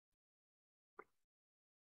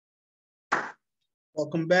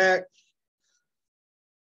Welcome back.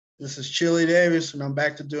 This is Chili Davis, and I'm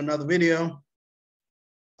back to do another video.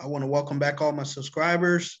 I want to welcome back all my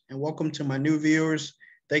subscribers and welcome to my new viewers.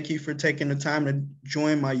 Thank you for taking the time to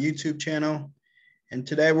join my YouTube channel. And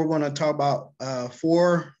today we're going to talk about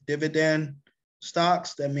 4 dividend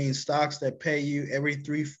stocks. That means stocks that pay you every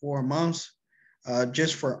 3-4 months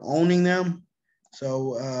just for owning them.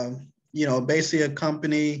 So, basically a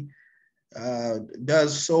company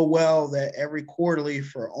does so well that every quarterly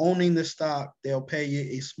for owning the stock, they'll pay you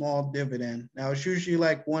a small dividend. Now, it's usually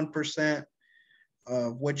like 1%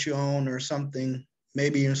 of what you own or something,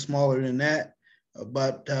 maybe even smaller than that.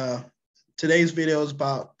 But today's video is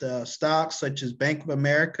about stocks such as Bank of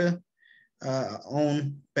America,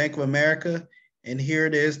 own Bank of America. And here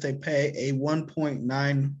it is, they pay a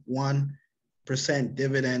 1.91%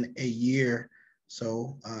 dividend a year.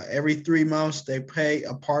 So every 3 months, they pay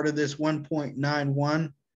a part of this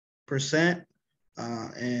 1.91%.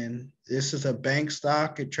 And this is a bank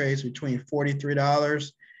stock. It trades between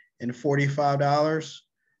 $43 and $45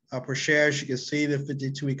 per share. As you can see, the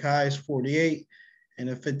 52-week high is 48 and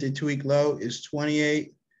the 52-week low is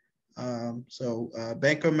 28.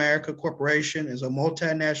 Bank of America Corporation is a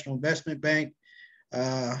multinational investment bank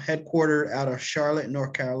headquartered out of Charlotte,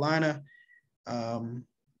 North Carolina.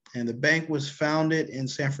 And the bank was founded in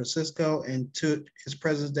San Francisco, and to its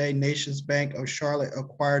present day, Nations Bank of Charlotte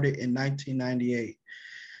acquired it in 1998.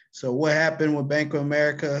 So what happened with Bank of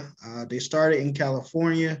America? They started in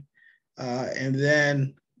California, and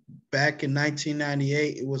then back in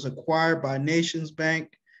 1998, it was acquired by Nations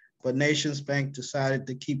Bank, but Nations Bank decided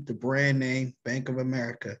to keep the brand name Bank of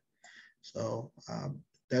America. So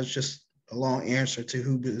that's just a long answer to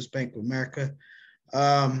who is Bank of America.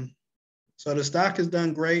 So the stock has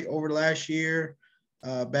done great over the last year.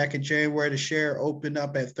 Back in January, the share opened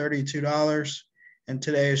up at $32, and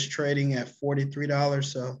today is trading at $43.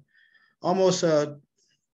 So almost a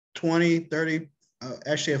 20, 30,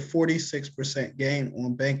 actually a 46% gain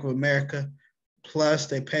on Bank of America. Plus,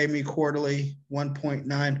 they pay me quarterly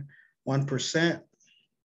 1.91%.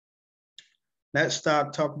 That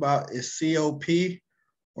stock talk about is COP,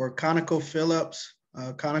 or Conoco Phillips.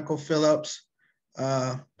 Conoco Phillips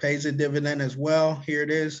pays a dividend as well. Here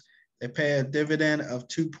it is. They pay a dividend of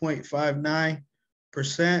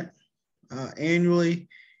 2.59% annually,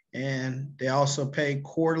 and they also pay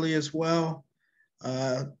quarterly as well.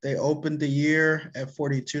 They opened the year at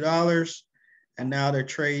 $42, and now they're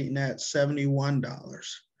trading at $71.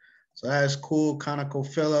 So that is cool. Conoco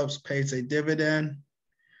Phillips pays a dividend.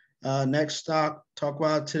 Next stock talk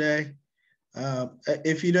about today.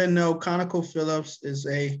 If you didn't know, Conoco Phillips is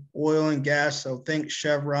a oil and gas, so think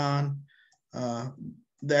Chevron,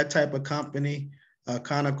 that type of company.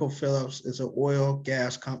 Conoco Phillips is an oil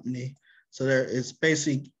gas company. So there is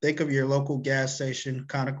basically, think of your local gas station,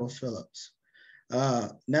 Conoco Phillips.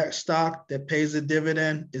 Next stock that pays a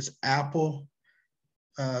dividend is Apple,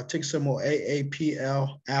 ticker symbol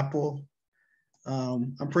AAPL, Apple.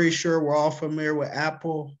 I'm pretty sure we're all familiar with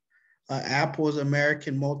Apple. Apple is an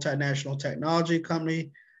American multinational technology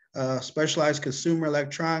company, specialized consumer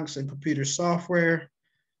electronics and computer software.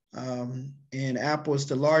 And Apple is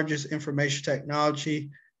the largest information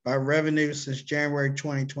technology by revenue since January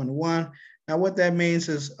 2021. Now, what that means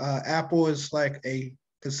is Apple is like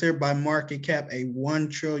considered by market cap a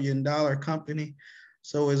 $1 trillion company.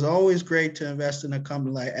 So it's always great to invest in a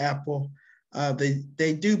company like Apple.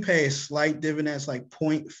 They do pay a slight dividend, it's like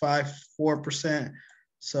 0.54%.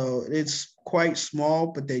 So it's quite small,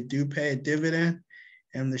 but they do pay a dividend.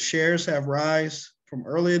 And the shares have rise from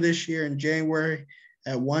earlier this year in January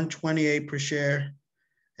at $128 per share,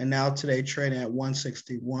 and now today trading at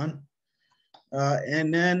 $161.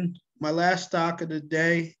 And then my last stock of the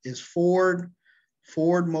day is Ford.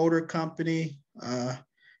 Ford Motor Company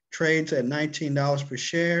trades at $19 per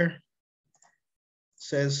share. It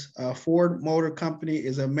says Ford Motor Company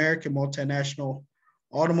is an American multinational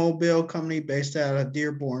automobile company based out of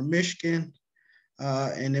Dearborn, Michigan,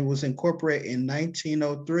 and it was incorporated in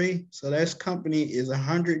 1903. So this company is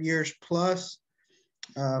 100 years plus.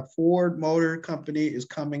 Ford Motor Company is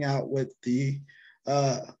coming out with the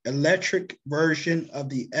electric version of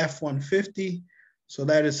the F-150. So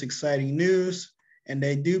that is exciting news. And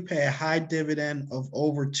they do pay a high dividend of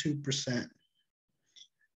over 2%.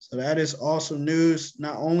 So that is awesome news.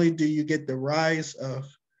 Not only do you get the rise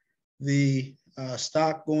of the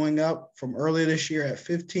stock going up from earlier this year at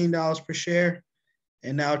 $15 per share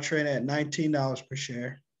and now trading at $19 per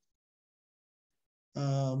share.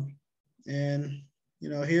 And,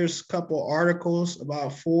 here's a couple articles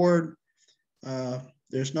about Ford.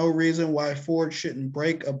 There's no reason why Ford shouldn't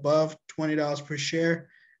break above $20 per share,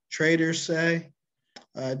 traders say.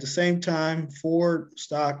 At the same time, Ford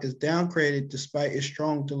stock is downgraded despite its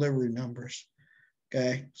strong delivery numbers.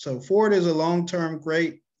 Okay, so Ford is a long-term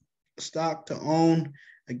great stock to own.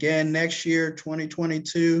 Again, next year,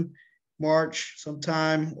 2022, March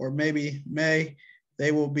sometime, or maybe May,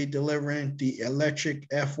 they will be delivering the electric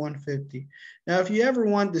F-150. Now, if you ever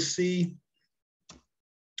want to see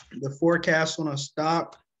the forecast on a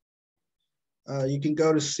stock, you can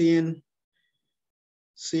go to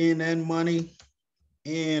CNN Money.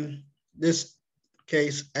 In this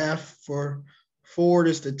case, F for Ford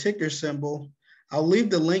is the ticker symbol. I'll leave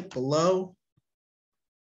the link below.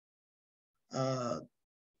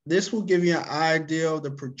 This will give you an idea of the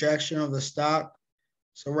projection of the stock.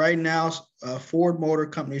 So right now, Ford Motor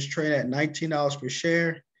Company is trading at $19 per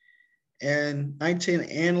share. And 19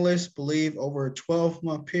 analysts believe over a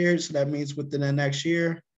 12-month period, so that means within the next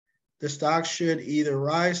year, the stock should either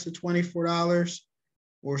rise to $24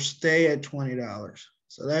 or stay at $20.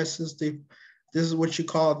 So that's just this is what you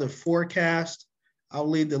call the forecast. I'll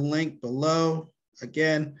leave the link below.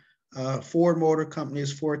 Again, Ford Motor Company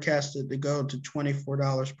is forecasted to go to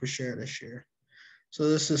 $24 per share this year. So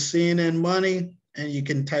this is CNN Money, and you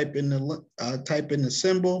can type in the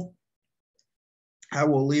symbol. I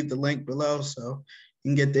will leave the link below so you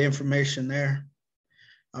can get the information there.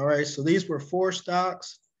 All right, so these were 4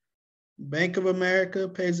 stocks. Bank of America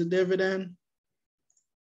pays a dividend.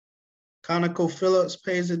 Conoco Phillips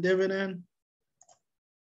pays a dividend.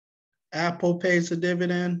 Apple pays a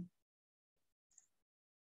dividend.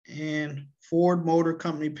 And Ford Motor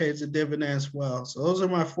Company pays a dividend as well. So those are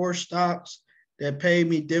my 4 stocks that pay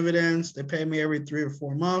me dividends. They pay me every 3 or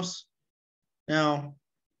 4 months. Now,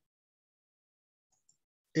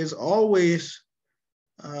 as always,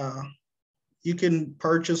 you can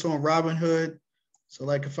purchase on Robinhood. So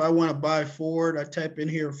like if I want to buy Ford, I type in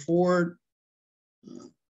here Ford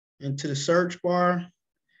into the search bar.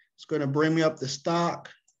 It's going to bring me up the stock.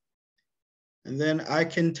 And then I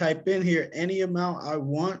can type in here any amount I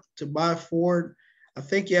want to buy Ford. I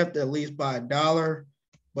think you have to at least buy $1,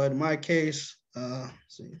 but in my case,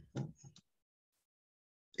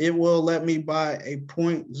 it will let me buy a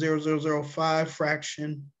 0.0005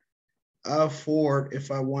 fraction of Ford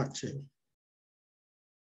if I want to.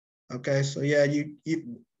 Okay, so yeah,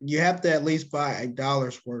 you have to at least buy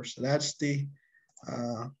 $1 worth. So that's the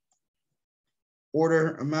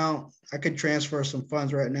order amount. I could transfer some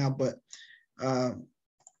funds right now, but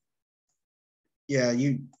yeah,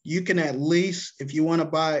 you can at least, if you want to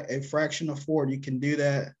buy a fraction of Ford, you can do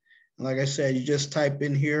that. And like I said, you just type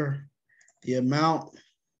in here the amount.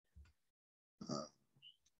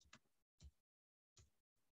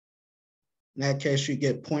 In that case, you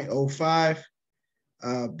get 0.05,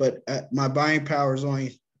 but my buying power is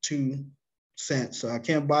only 2 cents. So I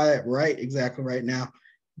can't buy it exactly right now.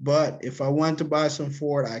 But if I wanted to buy some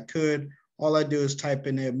Ford, I could. All I do is type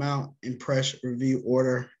in the amount and press review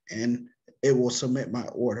order, and it will submit my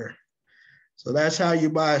order. So that's how you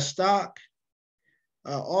buy a stock.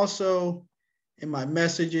 Also, in my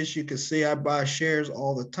messages, you can see I buy shares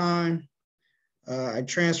all the time. I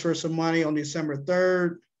transferred some money on December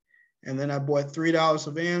 3rd, and then I bought $3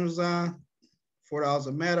 of Amazon, $4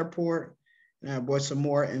 of Matterport, and I bought some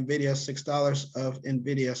more NVIDIA, $6 of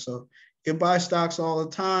NVIDIA. So you can buy stocks all the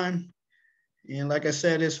time. And like I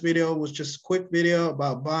said, this video was just a quick video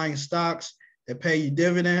about buying stocks that pay you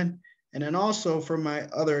dividend. And then also from my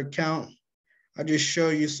other account, I just show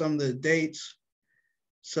you some of the dates.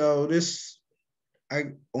 So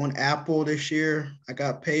on Apple this year, I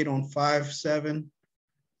got paid on 5/7.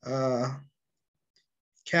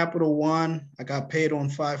 Capital One, I got paid on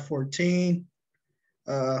 5/14.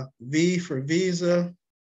 V for Visa,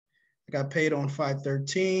 I got paid on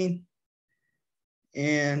 5/13.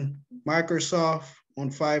 And Microsoft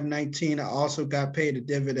on 5/19, I also got paid a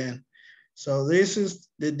dividend. So this is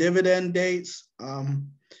the dividend dates.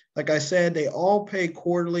 Like I said, they all pay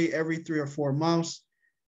quarterly every 3 or 4 months.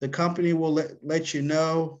 The company will let you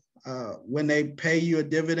know when they pay you a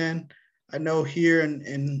dividend. I know here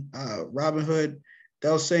in Robinhood,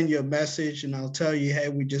 they'll send you a message and I'll tell you, hey,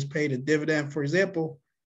 we just paid a dividend. For example,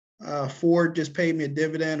 Ford just paid me a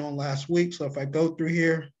dividend on last week. So if I go through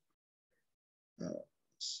here, let's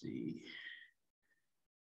see.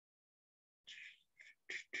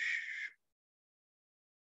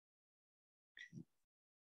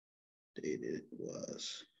 Date it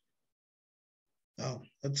was. Oh,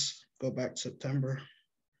 let's go back to September.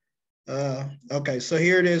 Okay, so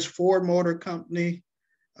here it is. Ford Motor Company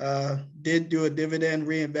did do a dividend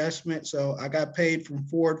reinvestment. So I got paid from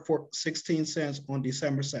Ford for 16 cents on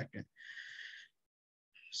December 2nd.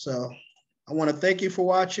 So I want to thank you for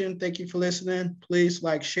watching. Thank you for listening. Please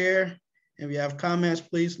like, share, If you have comments,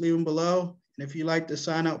 please leave them below. And if you'd like to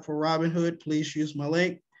sign up for Robinhood, please use my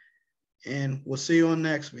link. And we'll see you on the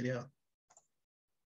next video.